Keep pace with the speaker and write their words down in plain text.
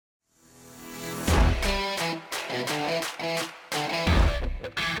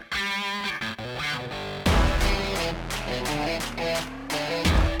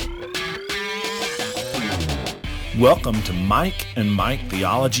Welcome to Mike and Mike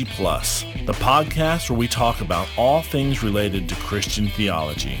Theology Plus, the podcast where we talk about all things related to Christian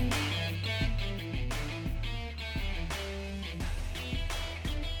theology.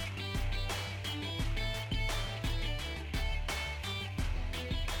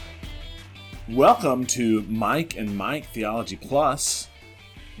 Welcome to Mike and Mike Theology Plus,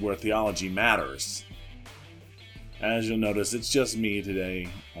 where theology matters. As you'll notice, it's just me today.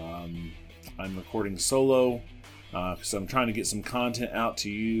 I'm recording solo because I'm trying to get some content out to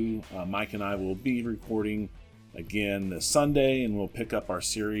you. Mike and I will be recording again this Sunday, and we'll pick up our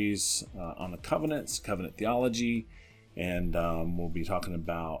series on the covenants, covenant theology, and we'll be talking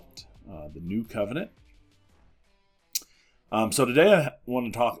about the new covenant. So today I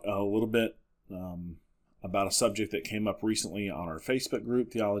want to talk a little bit about a subject that came up recently on our Facebook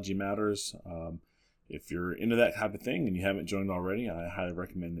group, Theology Matters. If you're into that type of thing and you haven't joined already, I highly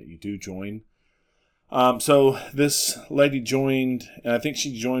recommend that you do join. So this lady joined, and I think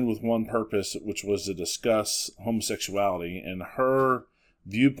she joined with one purpose, which was to discuss homosexuality. And her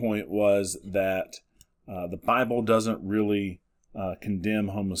viewpoint was that the Bible doesn't really condemn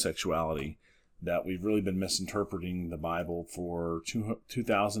homosexuality, that we've really been misinterpreting the Bible for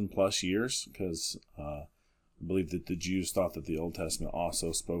 2,000 plus years, because I believe that the Jews thought that the Old Testament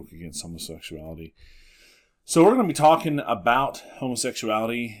also spoke against homosexuality. So we're going to be talking about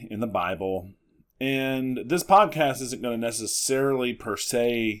homosexuality in the Bible. And this podcast isn't going to necessarily per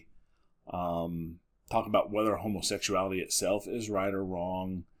se talk about whether homosexuality itself is right or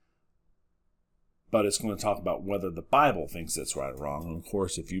wrong, but it's going to talk about whether the Bible thinks it's right or wrong. And of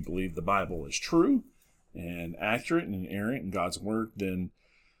course, if you believe the Bible is true and accurate and inerrant in God's Word, then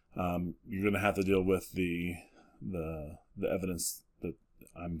you're going to have to deal with the evidence that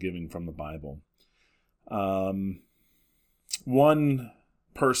I'm giving from the Bible. One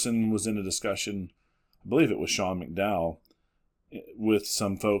person was in a discussion, I believe it was Sean McDowell, with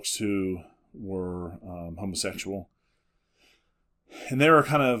some folks who were homosexual. And they were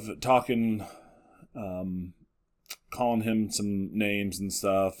kind of talking, calling him some names and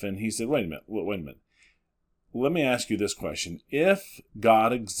stuff. And he said, wait a minute. Let me ask you this question. If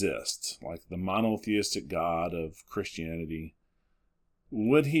God exists, like the monotheistic God of Christianity,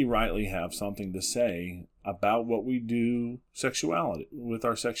 would he rightly have something to say about what we do with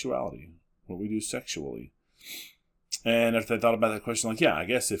our sexuality, what we do sexually? And if they thought about that question, like, yeah, I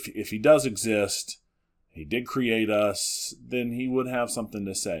guess if he does exist, he did create us, then he would have something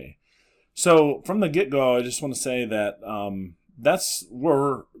to say. So from the get-go, I just want to say that that's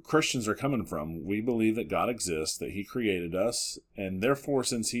where Christians are coming from. We believe that God exists, that he created us, and therefore,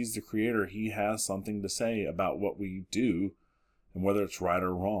 since he's the creator, he has something to say about what we do and whether it's right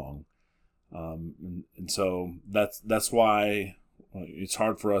or wrong. And so that's why it's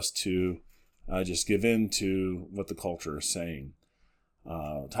hard for us to just give in to what the culture is saying.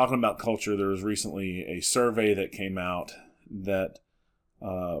 Talking about culture, there was recently a survey that came out that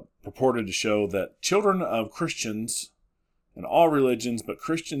purported to show that children of Christians in all religions, but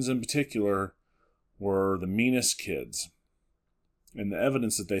Christians in particular, were the meanest kids. And the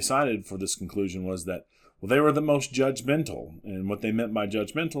evidence that they cited for this conclusion was that, well, they were the most judgmental. And what they meant by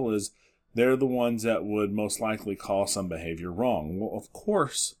judgmental is they're the ones that would most likely call some behavior wrong. Well, of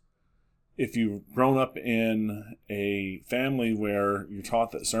course, if you've grown up in a family where you're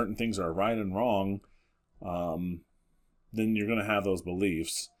taught that certain things are right and wrong, then you're going to have those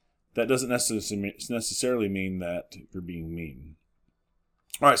beliefs. That doesn't necessarily mean that you're being mean.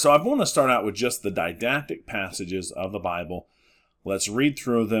 All right, so I want to start out with just the didactic passages of the Bible. Let's read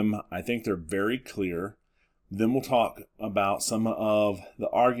through them. I think they're very clear. Then we'll talk about some of the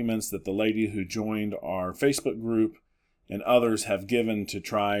arguments that the lady who joined our Facebook group and others have given to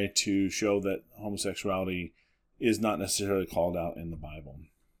try to show that homosexuality is not necessarily called out in the Bible.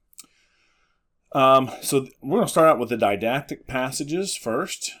 So we're going to start out with the didactic passages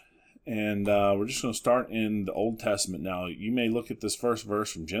first, and we're just going to start in the Old Testament. Now, you may look at this first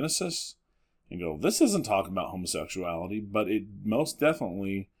verse from Genesis and go, this isn't talking about homosexuality, but it most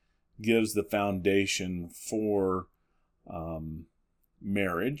definitely gives the foundation for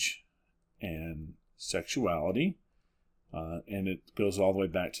marriage and sexuality, and it goes all the way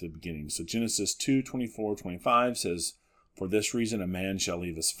back to the beginning. So Genesis 2:24-25 says, "For this reason a man shall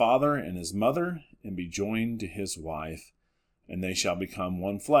leave his father and his mother and be joined to his wife, and they shall become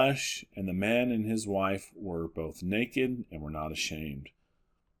one flesh. And the man and his wife were both naked and were not ashamed."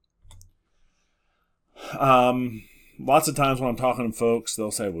 Lots of times when I'm talking to folks, they'll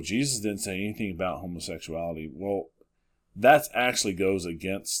say, well, Jesus didn't say anything about homosexuality. Well, that actually goes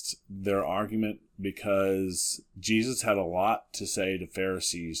against their argument, because Jesus had a lot to say to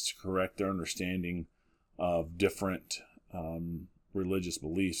Pharisees to correct their understanding of different religious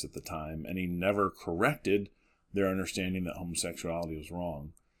beliefs at the time, and he never corrected their understanding that homosexuality was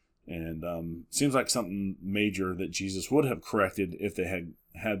wrong. And seems like something major that Jesus would have corrected if they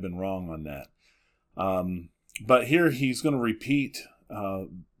had been wrong on that. But here he's going to repeat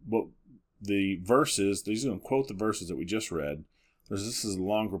what the verses. He's going to quote the verses that we just read. This is a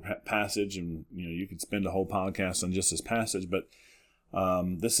longer passage, and you could spend a whole podcast on just this passage. But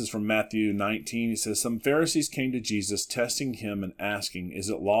this is from Matthew 19. He says, "Some Pharisees came to Jesus, testing him and asking, 'Is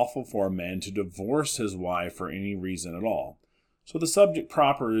it lawful for a man to divorce his wife for any reason at all?'" So the subject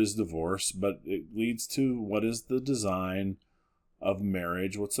proper is divorce, but it leads to what is the design of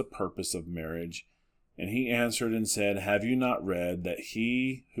marriage? What's the purpose of marriage? And he answered and said, "Have you not read that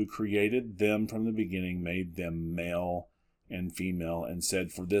he who created them from the beginning made them male and female, and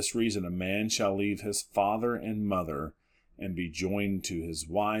said, 'For this reason a man shall leave his father and mother and be joined to his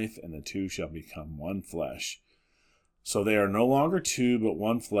wife, and the two shall become one flesh. So they are no longer two, but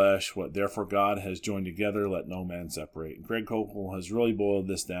one flesh. What therefore God has joined together, let no man separate.'" And Greg Koukl has really boiled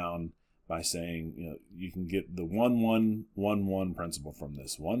this down by saying, you can get the 1-1-1-1 principle from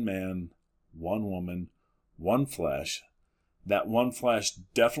this. One man, one woman, one flesh. That one flesh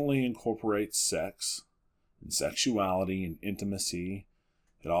definitely incorporates sex and sexuality and intimacy.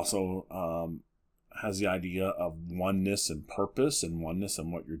 It also has the idea of oneness and purpose, and oneness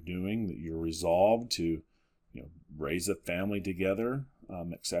in what you're doing, that you're resolved to raise a family together,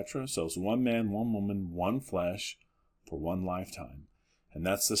 etc. So it's one man, one woman, one flesh for one lifetime. And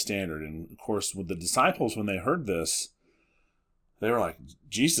that's the standard. And of course, with the disciples, when they heard this, they were like,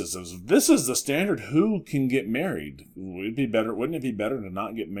 "Jesus, this is the standard. Who can get married? Wouldn't it be better to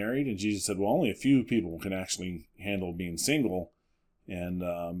not get married?" And Jesus said, "Well, only a few people can actually handle being single.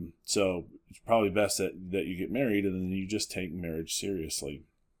 And so it's probably best that you get married, and then you just take marriage seriously."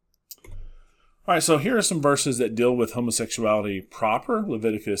 All right, so here are some verses that deal with homosexuality proper.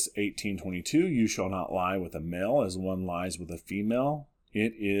 Leviticus 18:22, "You shall not lie with a male as one lies with a female.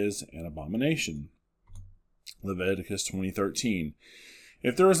 It is an abomination." Leviticus 20:13,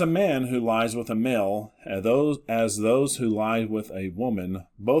 "If there is a man who lies with a male, as those who lie with a woman,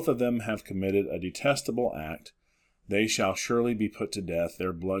 both of them have committed a detestable act. They shall surely be put to death.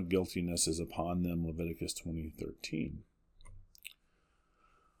 Their blood guiltiness is upon them." Leviticus 20:13.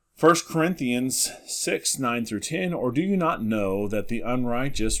 1 Corinthians 6:9-10, "Or do you not know that the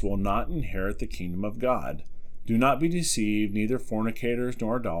unrighteous will not inherit the kingdom of God? Do not be deceived, neither fornicators,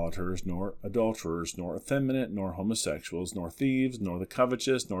 nor idolaters, nor adulterers, nor effeminate, nor homosexuals, nor thieves, nor the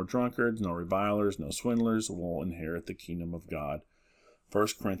covetous, nor drunkards, nor revilers, nor swindlers will inherit the kingdom of God."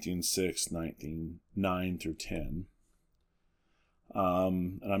 1 Corinthians 6:9-10.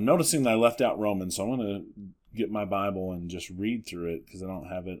 And I'm noticing that I left out Romans, so I'm going to get my Bible and just read through it because I don't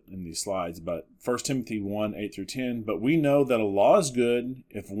have it in these slides. But 1 Timothy 1:8-10, "But we know that a law is good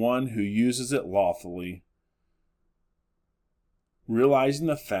if one who uses it lawfully, realizing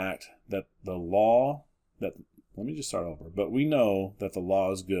the fact that But we know that the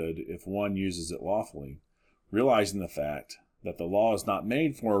law is good if one uses it lawfully, realizing the fact that the law is not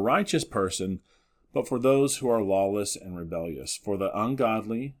made for a righteous person, but for those who are lawless and rebellious, for the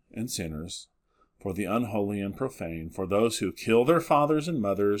ungodly and sinners, for the unholy and profane, for those who kill their fathers and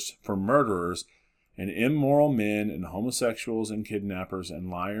mothers, for murderers and immoral men and homosexuals and kidnappers and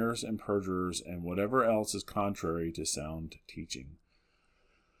liars and perjurers and whatever else is contrary to sound teaching."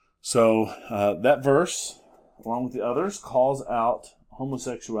 So that verse, along with the others, calls out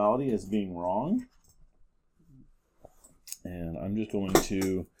homosexuality as being wrong. And I'm just going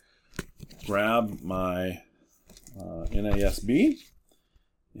to grab my NASB,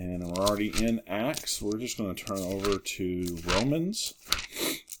 and we're already in Acts. We're just going to turn over to Romans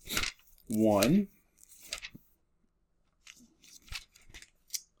 1.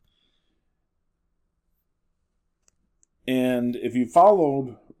 And if you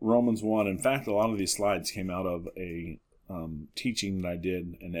followed Romans 1, in fact, a lot of these slides came out of a teaching that I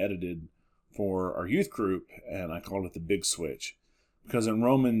did and edited for our youth group, and I called it the Big Switch. Because in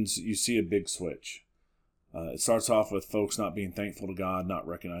Romans, you see a big switch. It starts off with folks not being thankful to God, not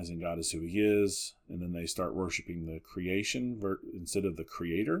recognizing God as who He is, and then they start worshiping the creation instead of the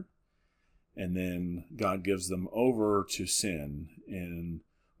Creator. And then God gives them over to sin. And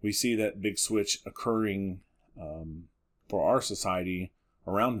we see that big switch occurring for our society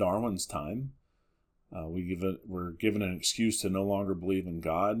around Darwin's time. We're given an excuse to no longer believe in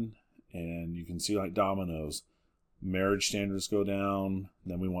God, and you can see like dominoes. Marriage standards go down,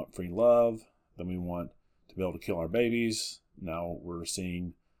 then we want free love, then we want to be able to kill our babies. Now we're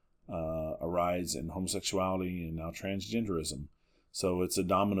seeing a rise in homosexuality and now transgenderism. So it's a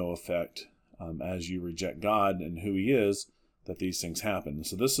domino effect as you reject God and who he is, that these things happen.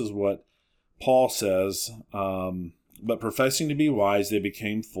 So this is what Paul says, but professing to be wise, they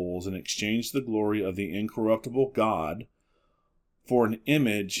became fools and exchanged the glory of the incorruptible God for an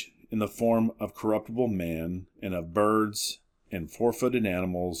image in the form of corruptible man and of birds and four-footed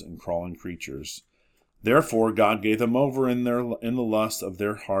animals and crawling creatures. Therefore God gave them over in the lust of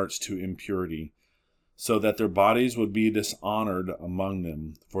their hearts to impurity, so that their bodies would be dishonored among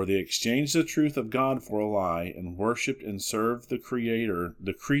them. For they exchanged the truth of God for a lie, and worshipped and served the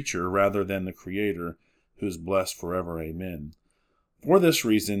creature rather than the Creator, who is blessed forever. Amen. For this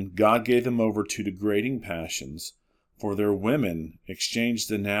reason, God gave them over to degrading passions, for their women exchanged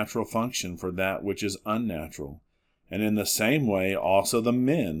the natural function for that which is unnatural. And in the same way also the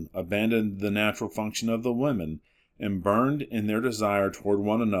men abandoned the natural function of the women, and burned in their desire toward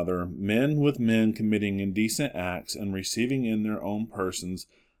one another, men with men committing indecent acts, and receiving in their own persons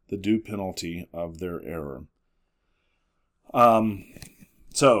the due penalty of their error.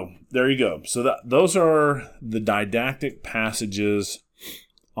 So there you go. So those are the didactic passages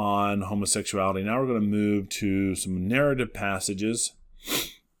on homosexuality. Now we're going to move to some narrative passages.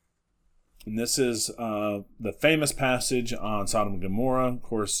 And this is the famous passage on Sodom and Gomorrah. Of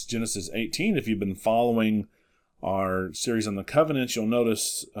course, Genesis 18. If you've been following our series on the covenants, you'll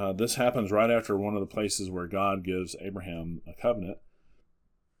notice this happens right after one of the places where God gives Abraham a covenant.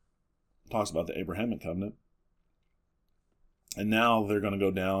 Talks about the Abrahamic covenant. And now they're going to go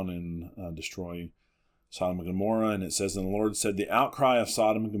down and destroy Sodom and Gomorrah. And it says, and the Lord said, the outcry of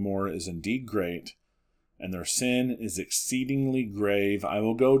Sodom and Gomorrah is indeed great, and their sin is exceedingly grave. I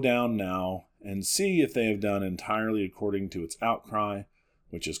will go down now and see if they have done entirely according to its outcry,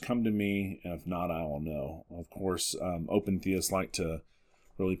 which has come to me, and if not, I will know. Of course, open theists like to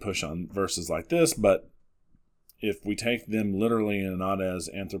really push on verses like this, but if we take them literally and not as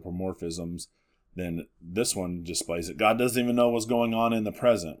anthropomorphisms, then this one displays it. God doesn't even know what's going on in the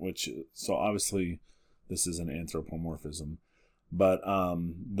present, so obviously this is an anthropomorphism. But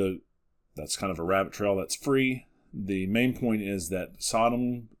that's kind of a rabbit trail that's free. The main point is that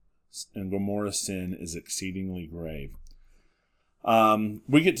Sodom and Gomorrah's sin is exceedingly grave.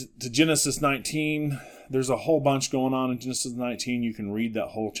 We get to Genesis 19. There's a whole bunch going on in Genesis 19. You can read that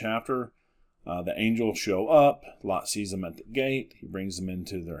whole chapter. The angels show up. Lot sees them at the gate. He brings them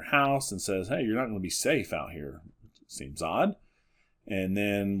into their house and says, hey, you're not going to be safe out here. Seems odd. And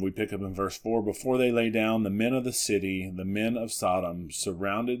then we pick up in verse 4. Before they lay down, the men of the city, the men of Sodom,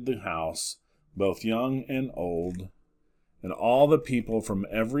 surrounded the house, both young and old, and all the people from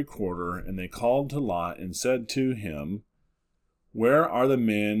every quarter. And they called to Lot and said to him, where are the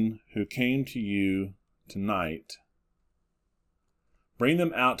men who came to you tonight? Bring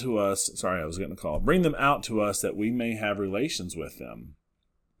them out to us. Sorry, I was getting a call. Bring them out to us that we may have relations with them.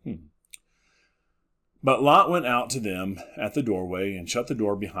 But Lot went out to them at the doorway and shut the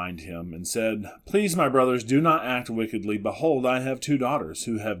door behind him and said, please, my brothers, do not act wickedly. Behold, I have 2 daughters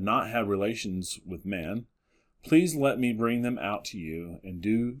who have not had relations with man. Please let me bring them out to you and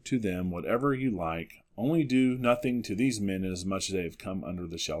do to them whatever you like. Only do nothing to these men inasmuch as they have come under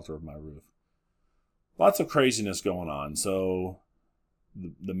the shelter of my roof. Lots of craziness going on. So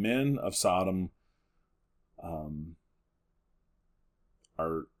the men of Sodom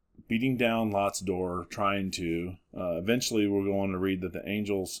are beating down Lot's door, trying to. Eventually, we're going to read that the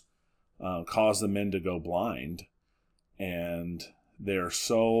angels cause the men to go blind, and they're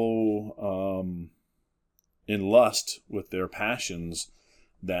so in lust with their passions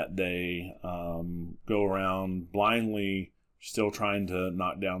that they go around blindly, still trying to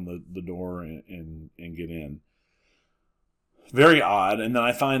knock down the door and get in. Very odd. And then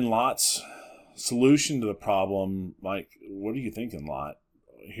I find Lot's solution to the problem, like, what are you thinking, Lot?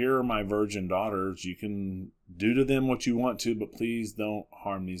 Here are my virgin daughters. You can do to them what you want to, but please don't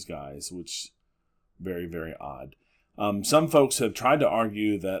harm these guys, which very, very odd. Some folks have tried to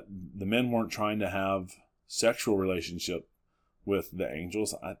argue that the men weren't trying to have sexual relationship with the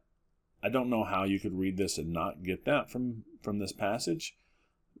angels. I don't know how you could read this and not get that from this passage.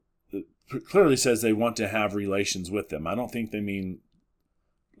 It clearly says they want to have relations with them. I don't think they mean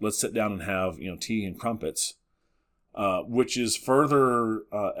let's sit down and have tea and crumpets, which is further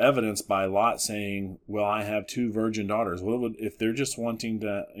evidenced by Lot saying, well, I have 2 virgin daughters. What would, if they're just wanting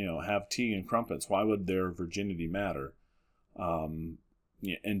to have tea and crumpets, why would their virginity matter? And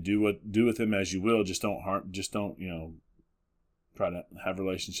do with them as you will. Just don't harm. Just don't try to have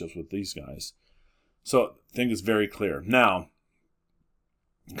relationships with these guys. So I think it's very clear. Now,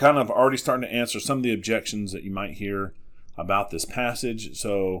 kind of already starting to answer some of the objections that you might hear about this passage.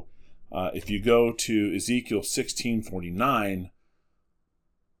 So if you go to Ezekiel 16:49,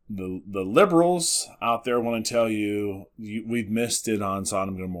 the liberals out there want to tell you, we've missed it on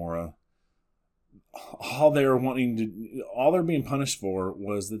Sodom and Gomorrah. All they're being punished for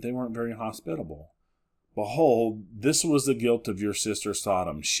was that they weren't very hospitable. Behold, this was the guilt of your sister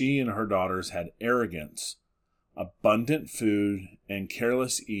Sodom. She and her daughters had arrogance, abundant food, and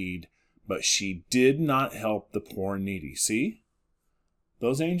careless ease, but she did not help the poor and needy. See?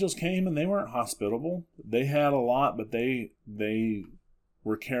 Those angels came and they weren't hospitable. They had a lot, but they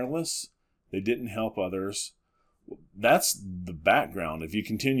were careless. They didn't help others. That's the background. If you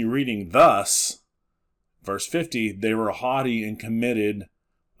continue reading, thus, verse 50, they were haughty and committed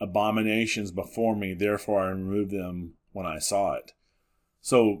abominations before me, therefore I removed them when I saw it.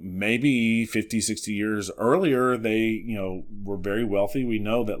 So maybe 50, 60 years earlier, they, were very wealthy. We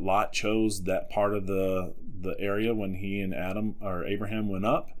know that Lot chose that part of the area when he and Abraham went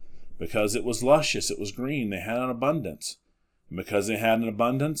up because it was luscious, it was green, they had an abundance. And because they had an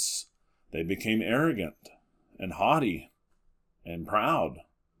abundance, they became arrogant and haughty and proud.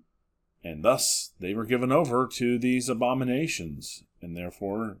 And thus they were given over to these abominations, and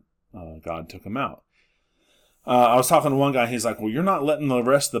therefore God took them out. I was talking to one guy, he's like, well, you're not letting the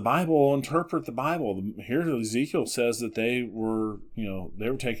rest of the Bible interpret the Bible. Here Ezekiel says that they were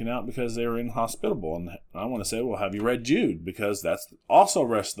taken out because they were inhospitable. And I want to say, well, have you read Jude? Because that's also the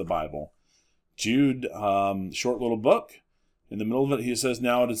rest of the Bible. Jude, short little book. In the middle of it, he says,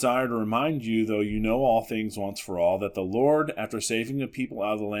 now I desire to remind you, though you know all things once for all, that the Lord, after saving the people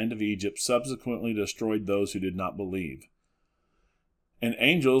out of the land of Egypt, subsequently destroyed those who did not believe. And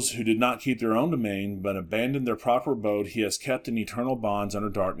angels who did not keep their own domain, but abandoned their proper abode, he has kept in eternal bonds under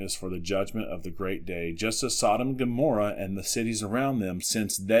darkness for the judgment of the great day, just as Sodom and Gomorrah and the cities around them,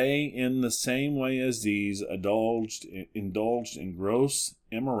 since they, in the same way as these, indulged in gross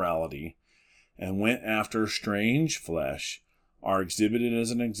immorality and went after strange flesh, are exhibited as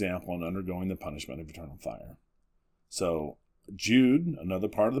an example in undergoing the punishment of eternal fire. So Jude, another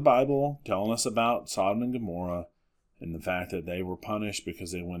part of the Bible, telling us about Sodom and Gomorrah and the fact that they were punished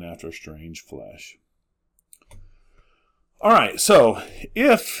because they went after strange flesh. All right, so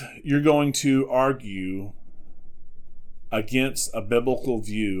if you're going to argue against a biblical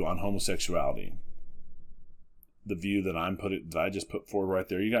view on homosexuality, the view that I just put forward right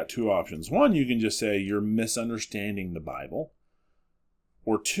there, you got two options. One, you can just say you're misunderstanding the Bible.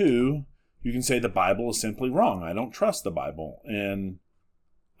 Or two, you can say the Bible is simply wrong. I don't trust the Bible. And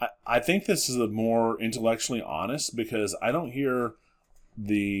I think this is a more intellectually honest, because I don't hear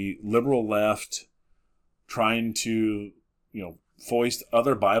the liberal left trying to, foist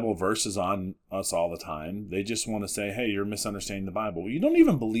other Bible verses on us all the time. They just want to say, hey, you're misunderstanding the Bible. You don't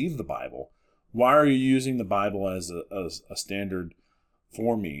even believe the Bible. Why are you using the Bible as a standard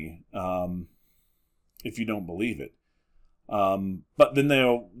for me if you don't believe it? But then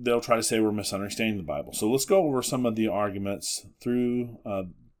they'll try to say we're misunderstanding the Bible. So let's go over some of the arguments through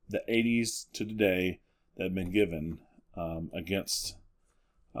the 80s to today that have been given against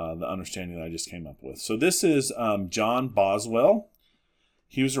the understanding that I just came up with. So this is John Boswell.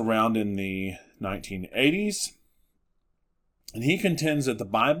 He was around in the 1980s, and he contends that the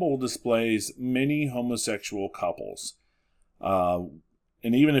Bible displays many homosexual couples. And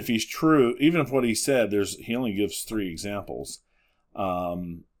even if he's true, even if what he said, he only gives 3 examples.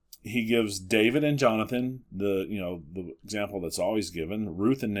 He gives David and Jonathan, the example that's always given.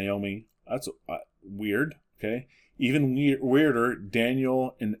 Ruth and Naomi, that's weird. Okay, even weirder,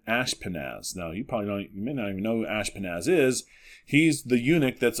 Daniel and Ashpenaz. Now you may not even know who Ashpenaz is. He's the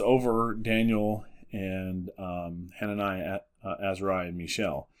eunuch that's over Daniel and Hananiah, Azariah, and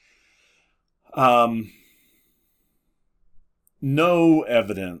Mishael. No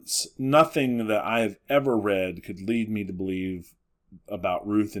evidence, nothing that I've ever read could lead me to believe about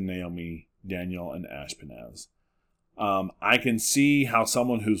Ruth and Naomi, Daniel and Ashpenaz. I can see how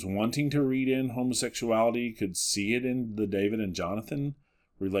someone who's wanting to read in homosexuality could see it in the David and Jonathan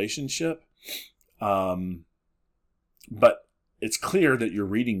relationship. But it's clear that you're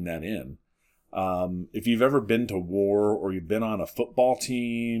reading that in. If you've ever been to war, or you've been on a football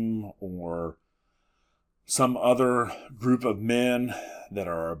team, or some other group of men that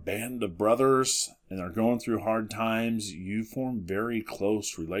are a band of brothers and are going through hard times, you form very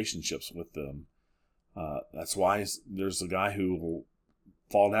close relationships with them. That's why there's a guy who will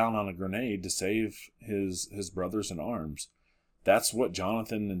fall down on a grenade to save his brothers in arms. That's what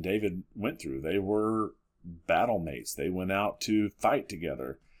Jonathan and David went through. They were battle mates. They went out to fight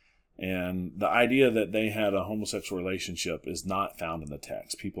together. And the idea that they had a homosexual relationship is not found in the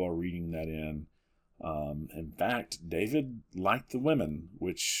text. People are reading that in. In fact, David liked the women,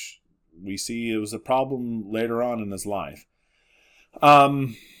 which we see it was a problem later on in his life.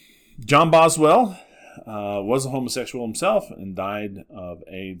 John Boswell was a homosexual himself and died of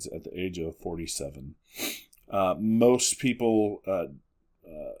AIDS at the age of 47. Most people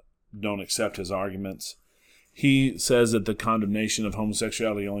don't accept his arguments. He says that the condemnation of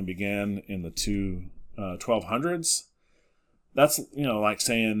homosexuality only began in the 1200s. That's, like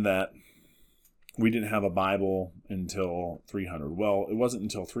saying that we didn't have a Bible until 300. Well, it wasn't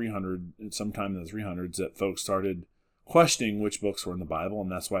until 300, sometime in the 300s, that folks started questioning which books were in the Bible,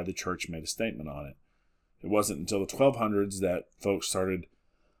 and that's why the church made a statement on it. It wasn't until the 1200s that folks started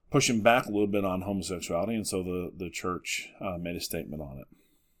pushing back a little bit on homosexuality, and so the church made a statement on it.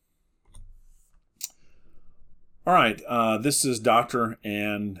 All right, this is Dr.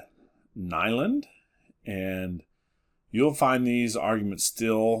 Ann Niland, and you'll find these arguments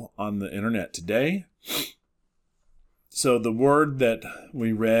still on the internet today. So the word that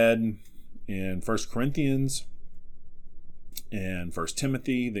we read in 1 Corinthians and 1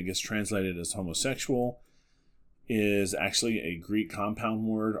 Timothy that gets translated as homosexual is actually a Greek compound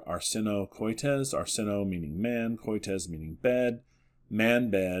word, arsenokoites, arseno meaning man, koites meaning bed, man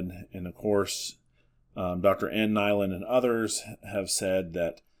bed. And of course, Dr. Ann Niland and others have said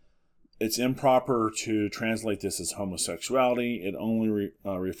that it's improper to translate this as homosexuality. It only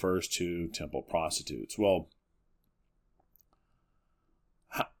refers to temple prostitutes. Well,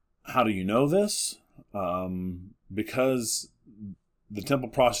 how do you know this? Because the temple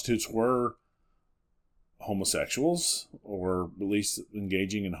prostitutes were homosexuals, or at least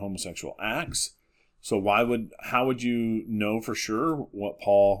engaging in homosexual acts. So how would you know for sure what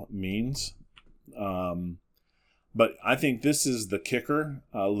Paul means? But I think this is the kicker.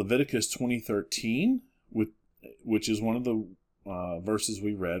 Leviticus 20:13, which is one of the verses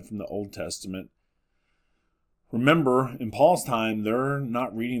we read from the Old Testament. Remember, in Paul's time, they're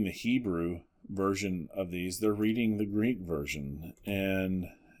not reading the Hebrew version of these. They're reading the Greek version. And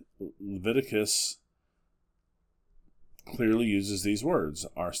Leviticus clearly uses these words,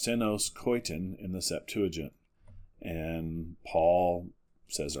 arsenos koitin, in the Septuagint. And Paul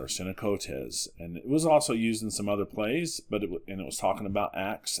says arsenokotes. And it was also used in some other plays, but it was talking about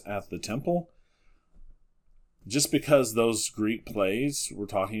acts at the temple. Just because those Greek plays were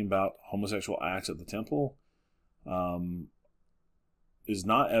talking about homosexual acts at the temple is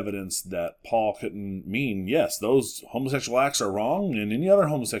not evidence that Paul couldn't mean, yes, those homosexual acts are wrong, and any other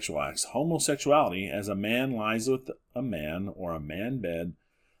homosexual acts. Homosexuality, as a man lies with a man or a man bed,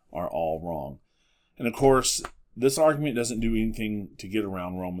 are all wrong. And of course, this argument doesn't do anything to get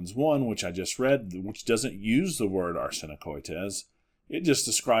around Romans 1, which I just read, which doesn't use the word arsenokoites. It just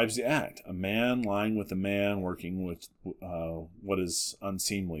describes the act. A man lying with a man, working with what is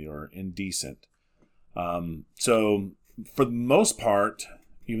unseemly or indecent. So for the most part,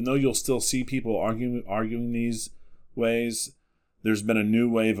 even though you'll still see people arguing these ways, there's been a new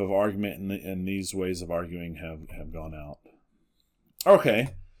wave of argument, and these ways of arguing have gone out. Okay,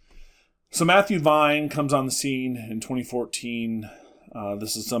 so Matthew Vine comes on the scene in 2014.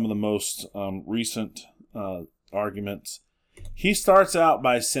 This is some of the most recent arguments. He starts out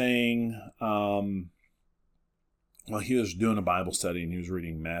by saying, he was doing a Bible study and he was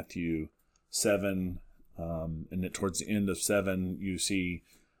reading Matthew 7, and towards the end of 7, you see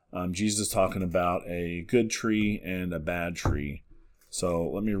Jesus talking about a good tree and a bad tree. So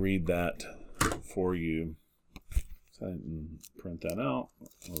let me read that for you. So I can print that out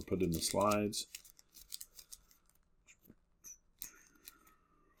or put it in the slides.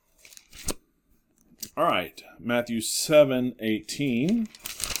 All right, Matthew 7:18.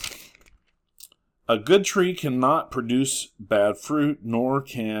 A good tree cannot produce bad fruit, nor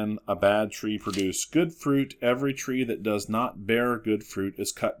can a bad tree produce good fruit. Every tree that does not bear good fruit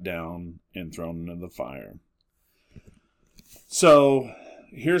is cut down and thrown into the fire. So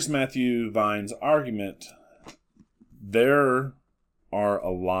here's Matthew Vine's argument. There are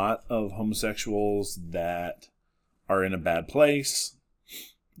a lot of homosexuals that are in a bad place.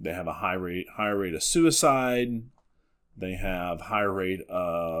 They have a higher rate of suicide. They have higher rate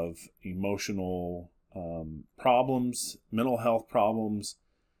of emotional problems, mental health problems.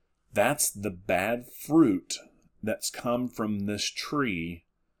 That's the bad fruit that's come from this tree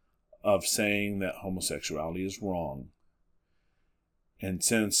of saying that homosexuality is wrong. And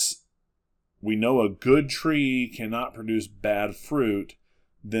since we know a good tree cannot produce bad fruit,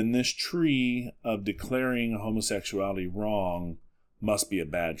 then this tree of declaring homosexuality wrong must be a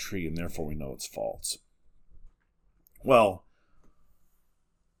bad tree, and therefore we know it's false. Well,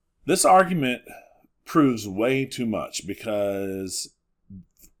 this argument proves way too much, because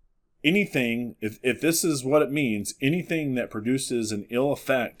anything, if this is what it means, anything that produces an ill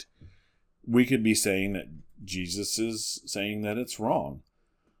effect, we could be saying that Jesus is saying that it's wrong.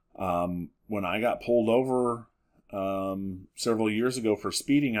 When I got pulled over several years ago for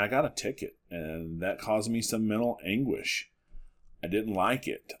speeding, I got a ticket, and that caused me some mental anguish. I didn't like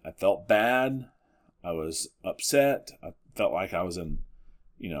it. I felt bad. I was upset. I felt like I was in,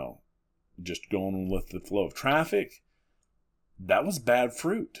 just going with the flow of traffic. That was bad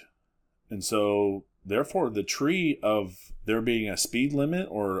fruit. And so, therefore, the tree of there being a speed limit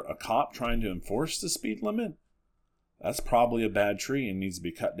or a cop trying to enforce the speed limit, that's probably a bad tree and needs to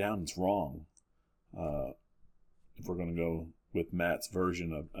be cut down. It's wrong. If we're going to go with Matt's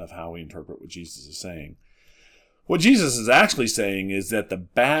version of how we interpret what Jesus is saying. What Jesus is actually saying is that the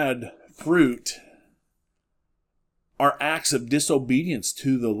bad fruit are acts of disobedience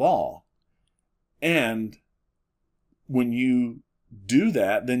to the law. And when you do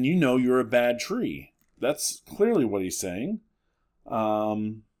that, then you know you're a bad tree. That's clearly what he's saying.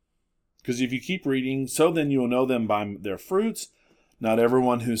 Because if you keep reading, so then you will know them by their fruits. Not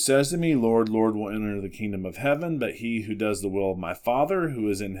everyone who says to me, Lord, Lord, will enter the kingdom of heaven, but he who does the will of my Father who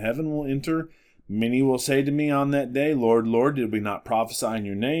is in heaven will enter. Many will say to me on that day, Lord, Lord, did we not prophesy in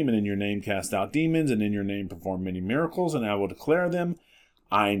your name, and in your name cast out demons, and in your name perform many miracles? And I will declare them,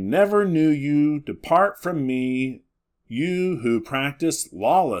 I never knew you. Depart from me, you who practice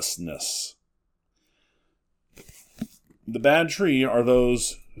lawlessness. The bad tree are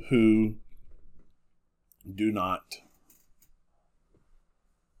those who do not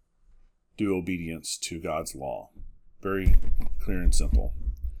do obedience to God's law. Very clear and simple.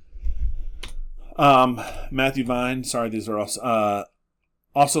 Matthew Vine, these are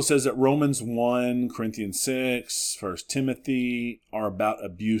also says that Romans 1, Corinthians 6, 1 Timothy are about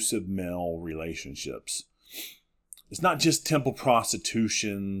abusive male relationships. It's not just temple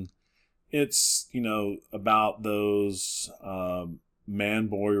prostitution. It's, about those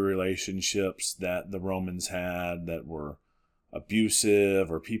man-boy relationships that the Romans had that were abusive,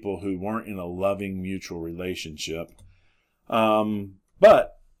 or people who weren't in a loving mutual relationship.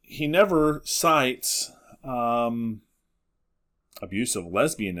 But he never cites abuse of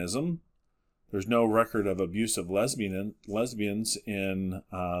lesbianism. There's no record of abuse of lesbians in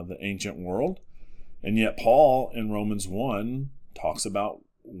the ancient world. And yet Paul in Romans 1 talks about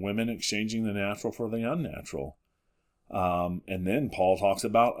women exchanging the natural for the unnatural. And then Paul talks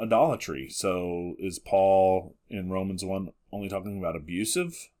about idolatry. So is Paul in Romans 1 only talking about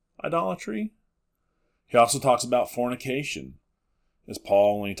abusive idolatry? He also talks about fornication. Is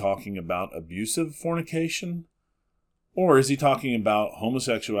Paul only talking about abusive fornication? Or is he talking about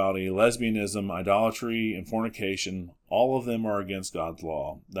homosexuality, lesbianism, idolatry, and fornication? All of them are against God's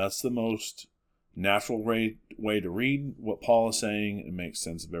law. That's the most natural way to read what Paul is saying and make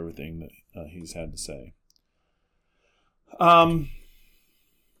sense of everything that he's had to say.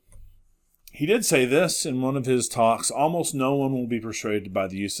 He did say this in one of his talks: almost no one will be persuaded by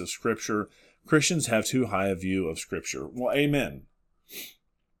the use of Scripture. Christians have too high a view of Scripture. Well, amen.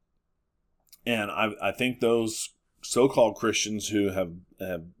 And I think those so-called Christians who have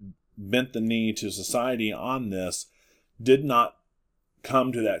bent the knee to society on this did not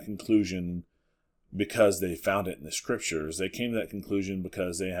come to that conclusion because they found it in the Scriptures. They came to that conclusion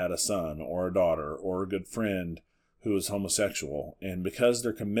because they had a son or a daughter or a good friend who was homosexual. And because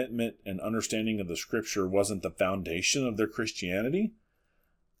their commitment and understanding of the Scripture wasn't the foundation of their Christianity,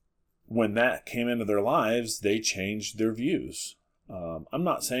 when that came into their lives, they changed their views. I'm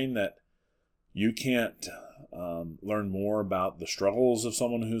not saying that you can't learn more about the struggles of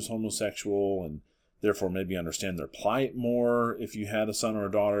someone who's homosexual and therefore maybe understand their plight more if you had a son or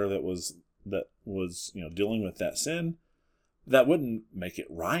a daughter that was dealing with that sin. That wouldn't make it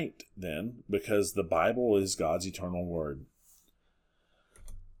right then, because the Bible is God's eternal word.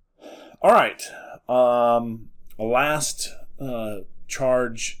 All right. A last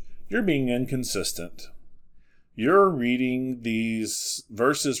charge. You're being inconsistent. You're reading these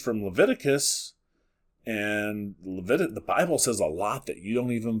verses from Leviticus, and the Bible says a lot that you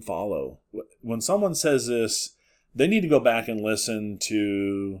don't even follow. When someone says this, they need to go back and listen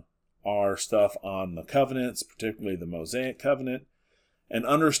to our stuff on the covenants, particularly the Mosaic covenant, and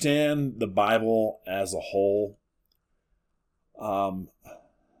understand the Bible as a whole.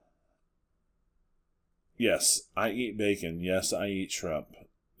 Yes, I eat bacon. Yes, I eat shrimp.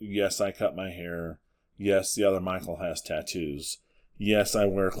 Yes, I cut my hair. Yes, the other Michael has tattoos. Yes, I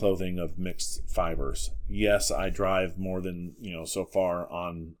wear clothing of mixed fibers. Yes, I drive more than, so far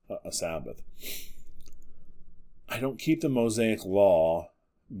on a Sabbath. I don't keep the Mosaic law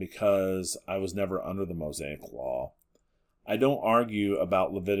because I was never under the Mosaic law. I don't argue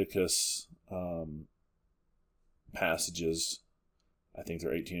about Leviticus passages. I think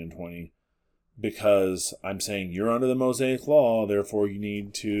they're 18 and 20. because I'm saying you're under the Mosaic law, therefore you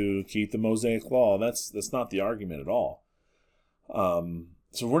need to keep the Mosaic law. That's not the argument at all.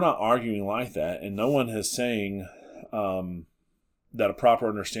 So we're not arguing like that, and no one is saying that a proper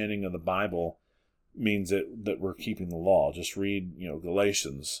understanding of the Bible means that we're keeping the law. Just read,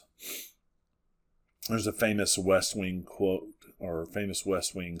 Galatians. There's a famous West Wing quote or famous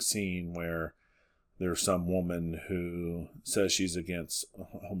West Wing scene where there's some woman who says she's against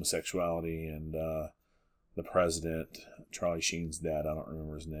homosexuality, and the president, Charlie Sheen's dad, I don't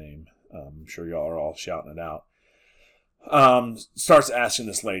remember his name, I'm sure y'all are all shouting it out, starts asking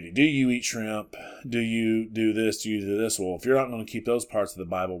this lady, do you eat shrimp? Do you do this? Do you do this? Well, if you're not going to keep those parts of the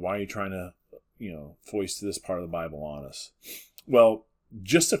Bible, why are you trying to, foist this part of the Bible on us? Well,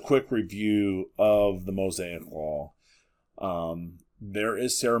 just a quick review of the Mosaic Law. There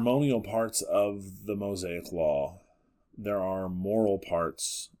is ceremonial parts of the Mosaic Law. There are moral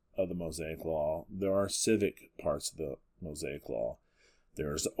parts of the Mosaic Law. There are civic parts of the Mosaic Law.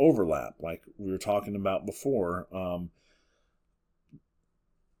 There's overlap, like we were talking about before.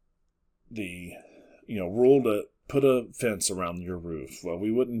 The rule to put a fence around your roof. Well,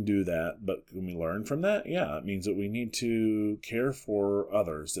 we wouldn't do that, but can we learn from that? Yeah, it means that we need to care for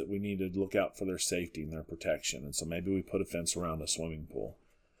others, that we need to look out for their safety and their protection. And so maybe we put a fence around a swimming pool.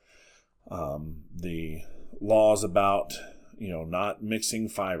 The laws about, not mixing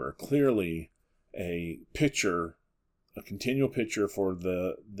fiber. Clearly a continual picture for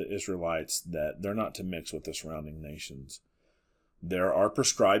the Israelites that they're not to mix with the surrounding nations. There are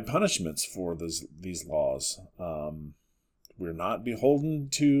prescribed punishments for these laws. We're not beholden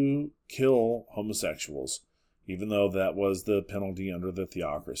to kill homosexuals, even though that was the penalty under the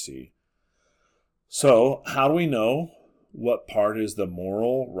theocracy. So, how do we know what part is the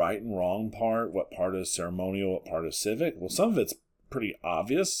moral, right and wrong part? What part is ceremonial? What part is civic? Well, some of it's pretty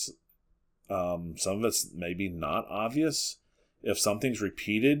obvious. Some of it's maybe not obvious. If something's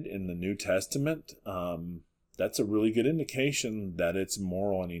repeated in the New Testament, that's a really good indication that it's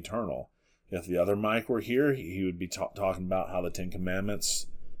moral and eternal. If the other Mike were here, he would be talking about how the Ten Commandments,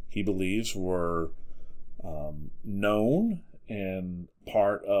 he believes, were known and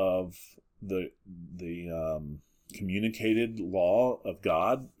part of the communicated law of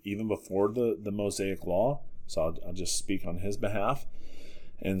God even before the Mosaic Law. So I'll just speak on his behalf.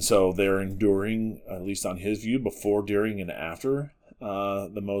 And so they're enduring, at least on his view, before, during, and after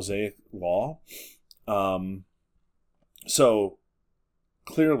the Mosaic Law. So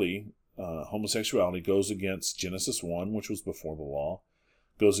clearly, homosexuality goes against Genesis 1, which was before the law,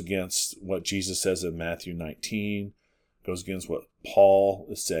 goes against what Jesus says in Matthew 19, goes against what Paul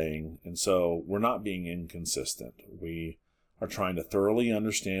is saying. And so we're not being inconsistent. We are trying to thoroughly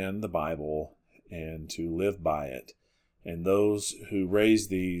understand the Bible and to live by it. And those who raise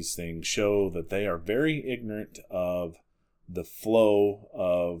these things show that they are very ignorant of the flow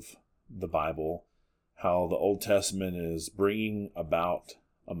of the Bible, how the Old Testament is bringing about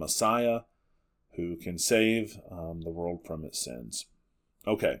a Messiah who can save the world from its sins.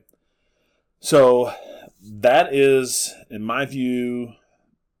 Okay, so that is, in my view,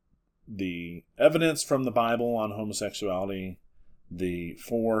 the evidence from the Bible on homosexuality. The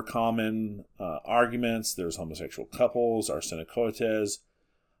four common arguments: there's homosexual couples, arsena coites.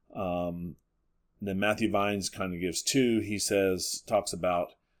 Then Matthew Vines kind of gives two. He talks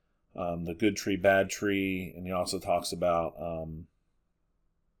about the good tree, bad tree, and he also talks about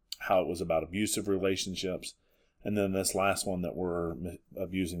how it was about abusive relationships, and then this last one that we're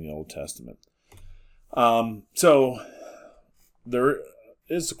abusing the Old Testament. So there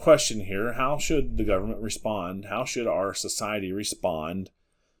is a question here: how should the government respond? How should our society respond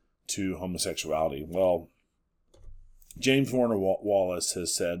to homosexuality? Well, James Warner Wallace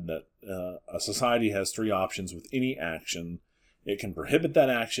has said that a society has three options with any action. It can prohibit that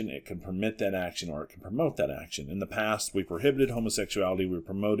action, it can permit that action, or it can promote that action. In the past, we prohibited homosexuality. We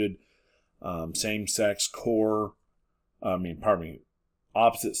promoted same-sex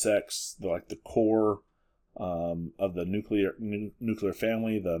opposite sex, like the core of the nuclear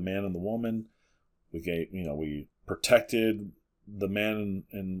family, the man and the woman. We protected the man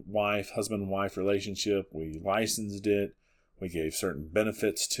and wife, husband and wife relationship. We licensed it. We gave certain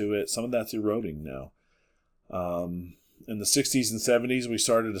benefits to it. Some of that's eroding now. In the 60s and 70s, we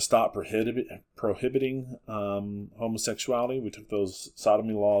started to stop prohibiting homosexuality. We took those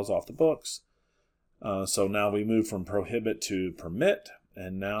sodomy laws off the books. So now we moved from prohibit to permit,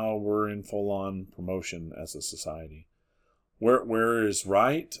 and now we're in full-on promotion as a society. Where is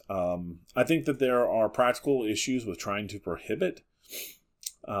right? I think that there are practical issues with trying to prohibit.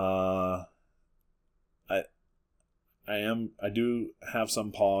 I I do have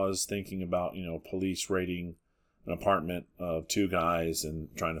some pause thinking about, police raiding an apartment of two guys and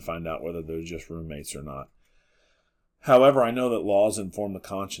trying to find out whether they're just roommates or not. However, I know that laws inform the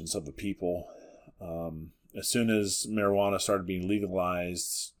conscience of the people. As soon as marijuana started being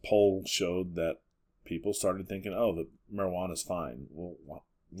legalized, polls showed that people started thinking, oh, the marijuana's fine. Well,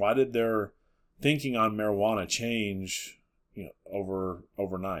 why did their thinking on marijuana change,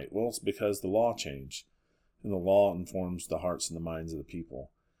 overnight? Well, it's because the law changed, and the law informs the hearts and the minds of the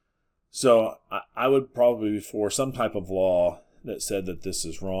people. So I would probably be for some type of law that said that this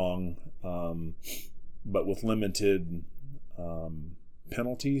is wrong, but with limited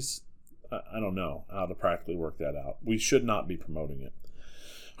penalties. I don't know how to practically work that out. We should not be promoting it.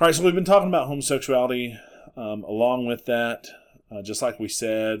 All right, so we've been talking about homosexuality. Along with that, just like we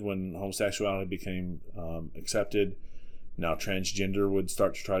said, when homosexuality became accepted, now transgender would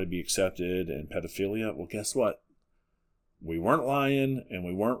start to try to be accepted, and pedophilia. Well, guess what? We weren't lying and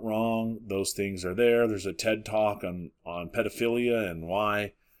we weren't wrong. Those things are there. There's a TED Talk on pedophilia and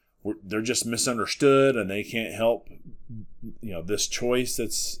why they're just misunderstood, and they can't help this choice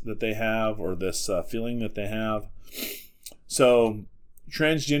that they have, or this feeling that they have. So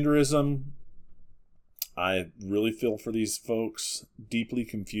transgenderism, I really feel for these folks, deeply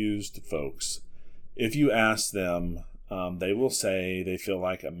confused folks. If you ask them, they will say they feel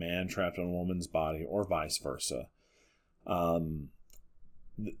like a man trapped in a woman's body, or vice versa.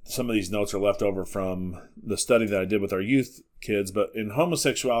 Some of these notes are left over from the study that I did with our youth kids, but in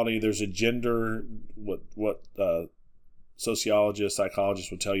homosexuality, there's a gender, what sociologists,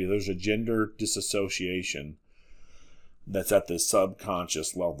 psychologists would tell you, there's a gender disassociation that's at the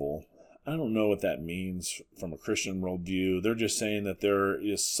subconscious level. I don't know what that means from a Christian worldview. They're just saying that there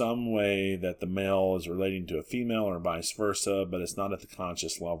is some way that the male is relating to a female or vice versa, but it's not at the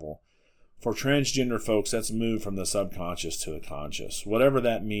conscious level. For transgender folks, that's moved from the subconscious to the conscious. Whatever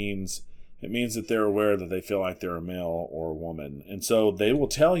that means, it means that they're aware that they feel like they're a male or a woman. And so they will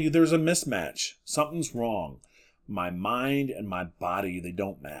tell you there's a mismatch. Something's wrong. My mind and my body, they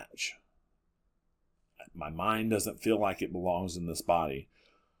don't match. My mind doesn't feel like it belongs in this body.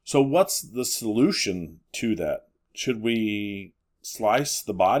 So what's the solution to that? Should we slice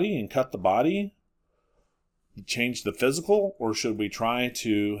the body and cut the body? Change the physical, or should we try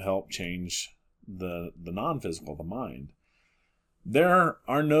to help change the non-physical, the mind? There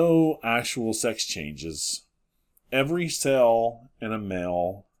are no actual sex changes. Every cell in a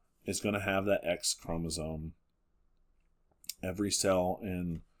male is going to have that X chromosome. Every cell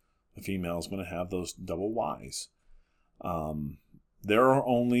in a female is going to have those double Ys. There are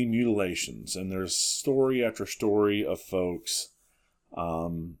only mutilations, and there's story after story of folks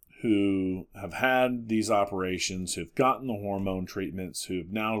who have had these operations, who've gotten the hormone treatments,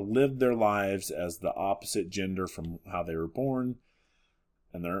 who've now lived their lives as the opposite gender from how they were born,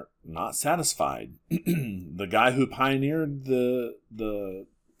 and they're not satisfied. The guy who pioneered the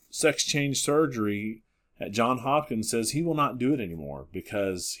sex change surgery at Johns Hopkins says he will not do it anymore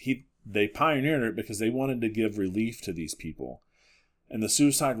because they pioneered it because they wanted to give relief to these people. And the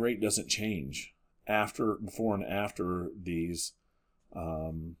suicide rate doesn't change before and after these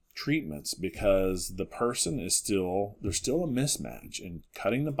treatments, because the person there's still a mismatch, and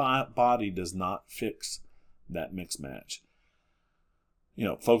cutting the body does not fix that mismatch.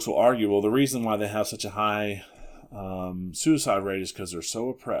 Folks will argue, well, the reason why they have such a high suicide rate is because they're so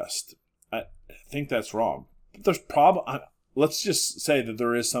oppressed. I think that's wrong. But there's let's just say that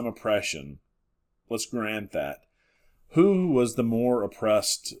there is some oppression. Let's grant that. Who was the more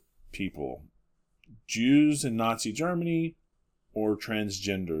oppressed people? Jews in Nazi Germany or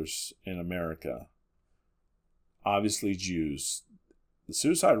transgenders in America? Obviously Jews. The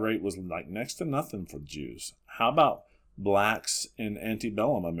suicide rate was like next to nothing for the Jews. How about blacks in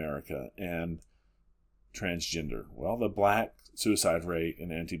antebellum America and transgender? Well, the black suicide rate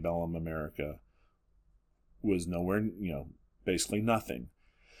in antebellum America was nowhere, basically nothing.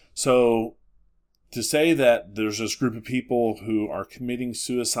 So to say that there's this group of people who are committing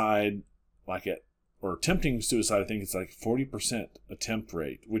suicide or attempting suicide, I think it's like 40% attempt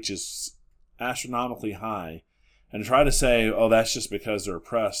rate, which is astronomically high. And try to say, oh, that's just because they're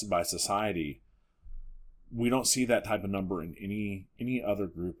oppressed by society. We don't see that type of number in any other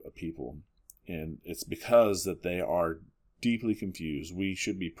group of people. And it's because that they are deeply confused. We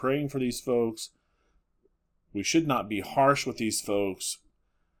should be praying for these folks. We should not be harsh with these folks.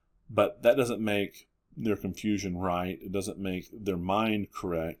 But that doesn't make their confusion right. It doesn't make their mind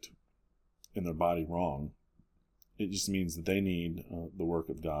correct and their body wrong. It just means that they need the work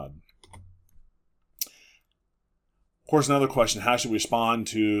of God. Of course, another question, how should we respond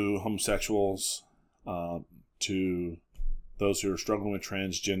to homosexuals, to those who are struggling with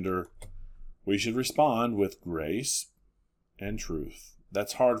transgender, we should respond with grace and truth.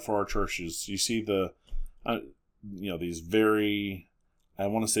 That's hard for our churches. You see these very, I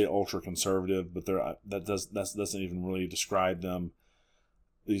want to say ultra conservative, but that doesn't even really describe them.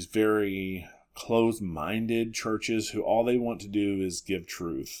 These very closed-minded churches who all they want to do is give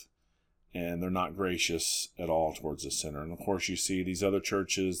truth, and they're not gracious at all towards the sinner. And of course, you see these other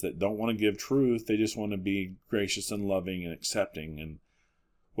churches that don't want to give truth; they just want to be gracious and loving and accepting. And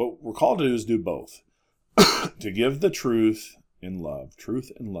what we're called to do is do both: to give the truth in love,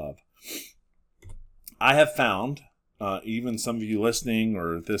 truth and love. I have found, even some of you listening,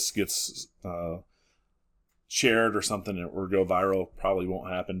 or if this gets shared or something or go viral, probably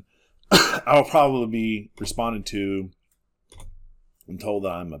won't happen. I'll probably be responded to and told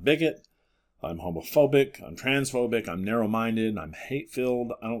that I'm a bigot, I'm homophobic, I'm transphobic, I'm narrow-minded, I'm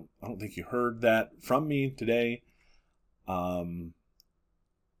hate-filled. I don't think you heard that from me today. But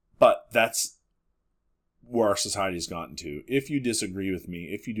that's where our society's gotten to. If you disagree with me,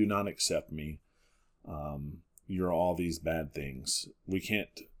 if you do not accept me, you're all these bad things. We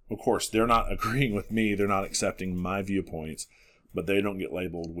can't, of course, they're not agreeing with me, they're not accepting my viewpoints, but they don't get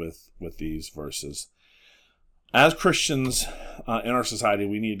labeled with these verses. As Christians in our society,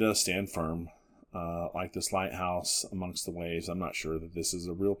 we need to stand firm, like this lighthouse amongst the waves. I'm not sure that this is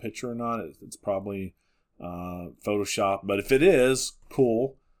a real picture or not. It's probably Photoshop, but if it is,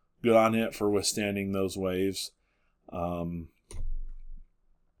 cool. Good on it for withstanding those waves.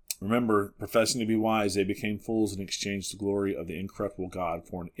 Remember, professing to be wise, they became fools and exchanged the glory of the incorruptible God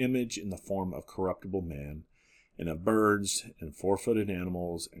for an image in the form of corruptible man, and of birds, and four-footed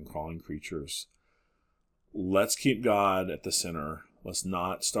animals, and crawling creatures. Let's keep God at the center. Let's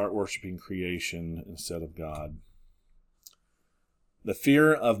not start worshiping creation instead of God. The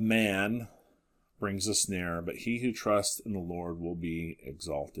fear of man brings a snare, but he who trusts in the Lord will be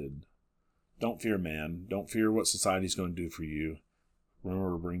exalted. Don't fear man. Don't fear what society's going to do for you.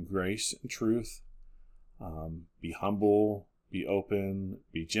 Remember, bring grace and truth. Be humble, be open,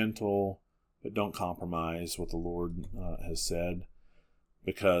 be gentle, but don't compromise what the Lord has said.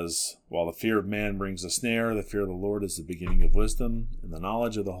 Because while the fear of man brings a snare, the fear of the Lord is the beginning of wisdom, and the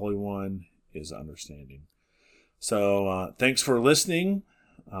knowledge of the Holy One is understanding. So thanks for listening.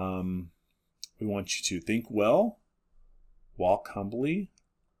 We want you to think well, walk humbly,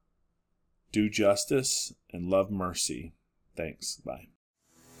 do justice, and love mercy. Thanks. Bye.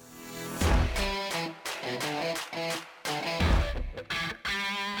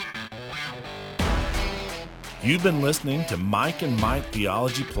 You've been listening to Mike and Mike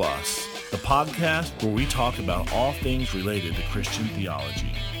Theology Plus, the podcast where we talk about all things related to Christian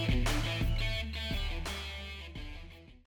theology.